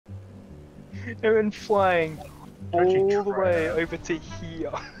It went flying all the way over to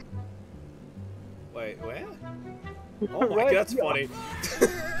here. Wait, where? Oh my Right god, that's here. funny.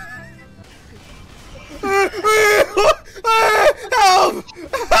 Help!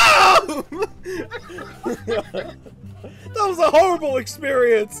 Help! That was a horrible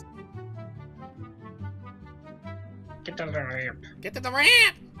experience! Get to the ramp. Get to the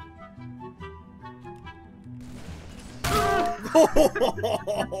ramp!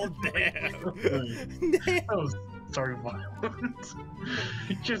 Oh, damn. That was so violent.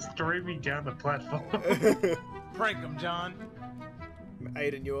 He just threw me down the platform. Prank him, John.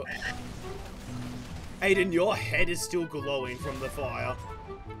 Aiden, your head is still glowing from the fire.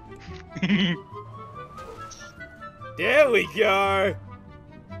 There we go!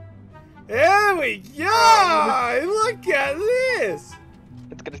 There we go! Look at this!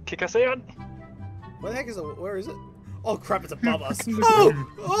 It's gonna kick us out. Where the heck is it? Where is it? Oh crap, it's above us. Oh!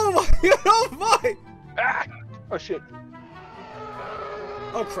 Oh my god! Oh my! Ah! Oh shit.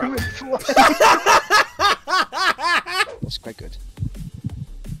 Oh crap. That's quite good.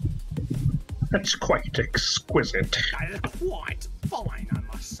 That's quite exquisite. That is quite fine, I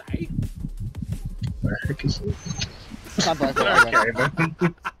must say. Where the heck is it? Can't buy that. Okay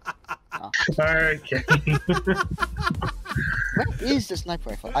then. Okay. Where is the sniper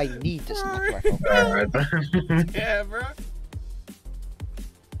rifle? I need the sniper rifle. Alright then. Yeah, bro.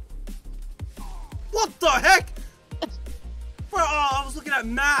 What the heck? Bro, oh, I was looking at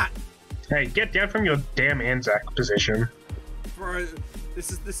Matt. Hey, get down from your damn Anzac position. Bro,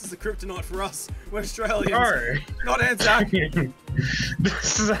 this is the kryptonite for us. We're Australians. Bro. Not Anzac.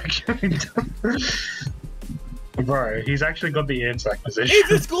 This is actually Bro, he's actually got the Anzac position. Is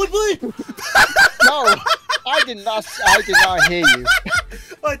this Goodley? No, I did not hear you.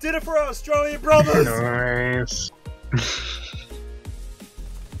 I did it for our Australian brothers. Nice.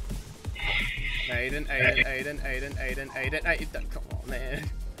 Aiden. Come on, man.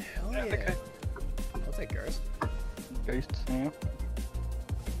 Hell yeah. Okay. I'll take yours. Ghosts, yeah.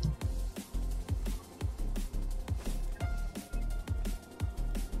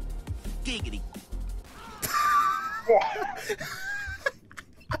 Giggity.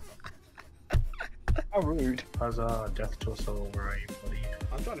 How rude. Huzzah, death to us all, where are you, buddy?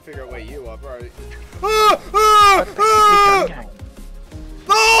 I'm trying to figure out where you are, bro.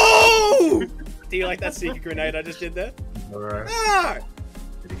 No! Do you like that secret grenade I just did there? Alright. Ah!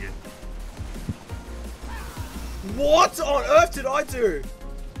 What on earth did I do?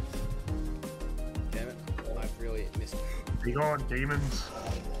 Damn it, I've really missed. Be gone, demons.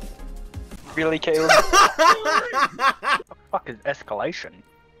 Really, Caleb? What the fuck is escalation?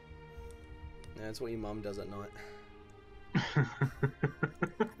 Yeah, that's what your mum does at night.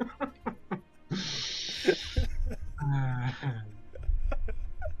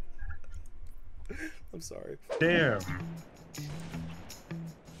 I'm sorry. Damn.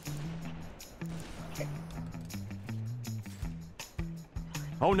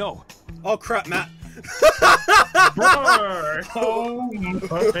 Oh no. Oh crap, Matt. Bro! Oh my my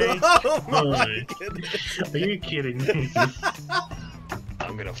god. goodness. Are you kidding me?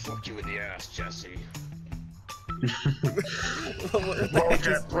 I'm gonna fuck you in the ass, Jesse. Roll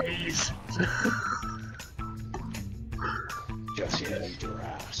that, please. Jesse, I need your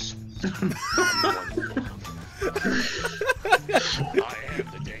ass. I am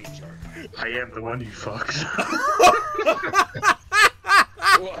the danger. I am the one you fucked.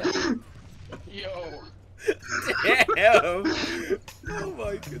 What? Yo. Damn. Oh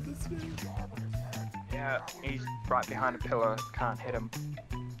my goodness, man. Yeah, he's right behind a pillar. Can't hit him.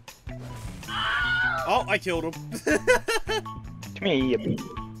 Oh, I killed him. Come here, you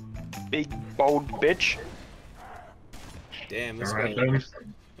big bold bitch. Damn, this Alright guy. then.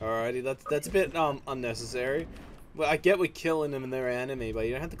 Alrighty, that's a bit unnecessary. But I get we're killing them and they're enemy, but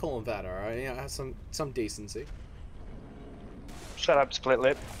you don't have to call them that, alright? You know, have some decency. Shut up, split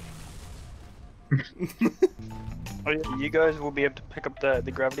lip. Oh, yeah, you guys will be able to pick up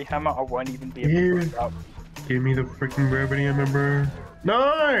the gravity hammer. I won't even be able to pick it up. Give me the freaking gravity hammer, bro. No!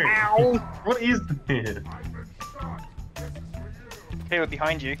 Ow! What is this? Caleb,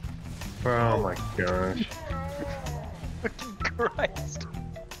 behind you. Oh my gosh. Fucking Christ.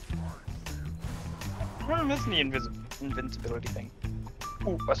 I'm missing the invincibility thing.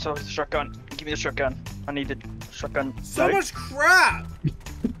 Oh, I saw the shotgun. Give me the shotgun. I need the shotgun. So No. much crap!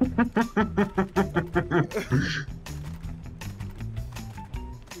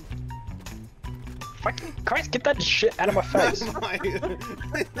 Fucking Christ, get that shit out of my face.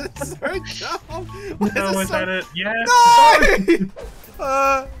 That's so dumb! No one's had it yet.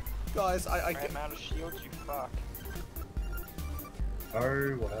 No! Guys, I I'm out of shields, you fuck.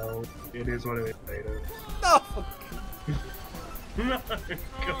 Oh well, it is what it is, Peter. Oh, No,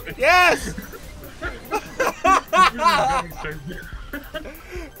 God. yes!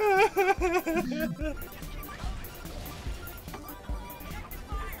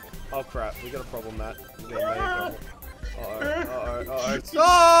 Oh crap, we got a problem, Matt. We got a major problem. Uh-oh.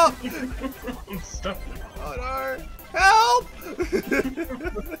 Stop! Stop. Oh no! Help!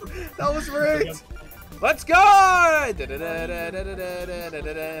 That was rigged! Let's go!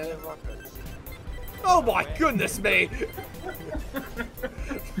 Oh my goodness me!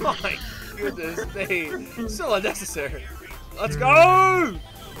 My goodness me! So unnecessary. Let's go!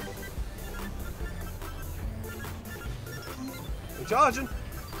 I'm charging.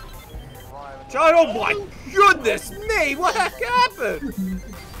 Charge! Oh my goodness me! What the heck happened?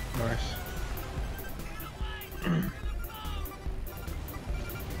 Nice.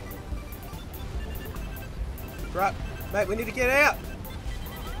 Right, mate, we need to get out!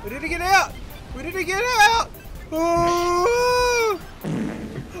 We need to get out! We need to get out! Oh,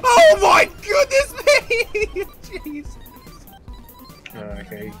 oh my goodness me! Jesus!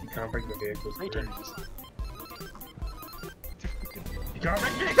 Okay, you can't break the vehicles. Greetings. You can't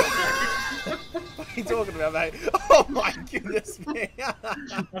break vehicles! What are you talking about, mate? Oh my goodness me!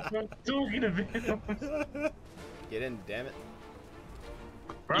 I'm not talking about. Get in, damn it.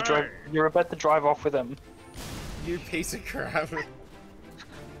 You're about to drive off with him. You piece of crap.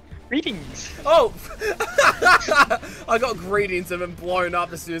 Greetings. Oh! I got greetings and been blown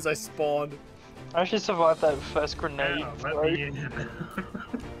up as soon as I spawned. I actually survived that first grenade. Yeah, let throw. me in.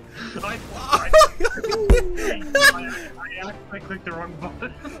 I actually clicked the wrong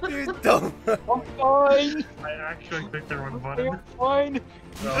button. You dumb. I'm fine. I actually clicked the wrong I'm button. fine.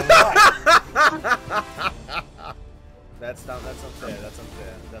 No. That's unfair. That's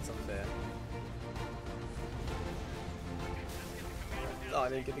unfair. That's unfair. Oh, I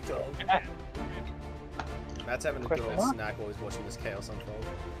didn't get the kill. Matt's having a good old snack while he's watching this chaos unfold.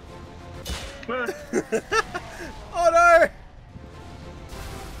 Oh no!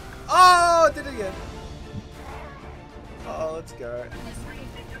 Oh, did it again. Oh, let's go.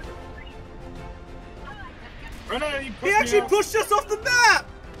 He actually pushed us off the map!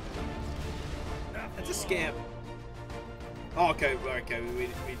 That's a scam. Oh, okay,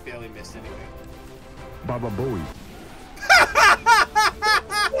 we barely missed anyway. Baba Booey.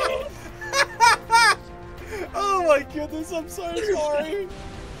 Oh my goodness, I'm so sorry.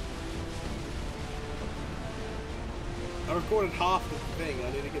 I recorded half the thing,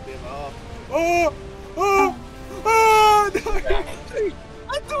 I need to get the other half. Oh! Oh! Oh! No!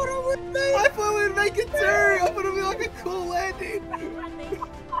 I thought I would make it! I thought we'd make it too! I thought it'd be like a cool landing!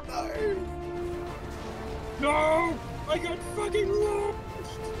 No! No! I got fucking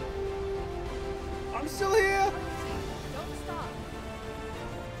launched! I'm still here! Don't stop.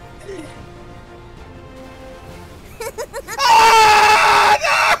 Ah!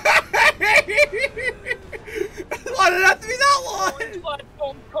 No! Why did it have to be that one?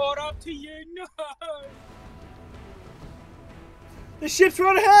 Platform caught up to you, no! The ship's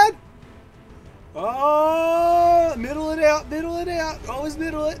right ahead! Oh! Middle it out, middle it out! Always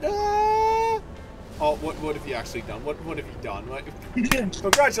middle it! Ah! Oh, what have you actually done? What have you done?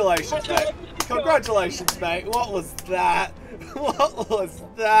 Congratulations, mate! Congratulations, mate! What was that? What was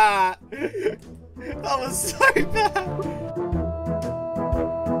that? That was so bad!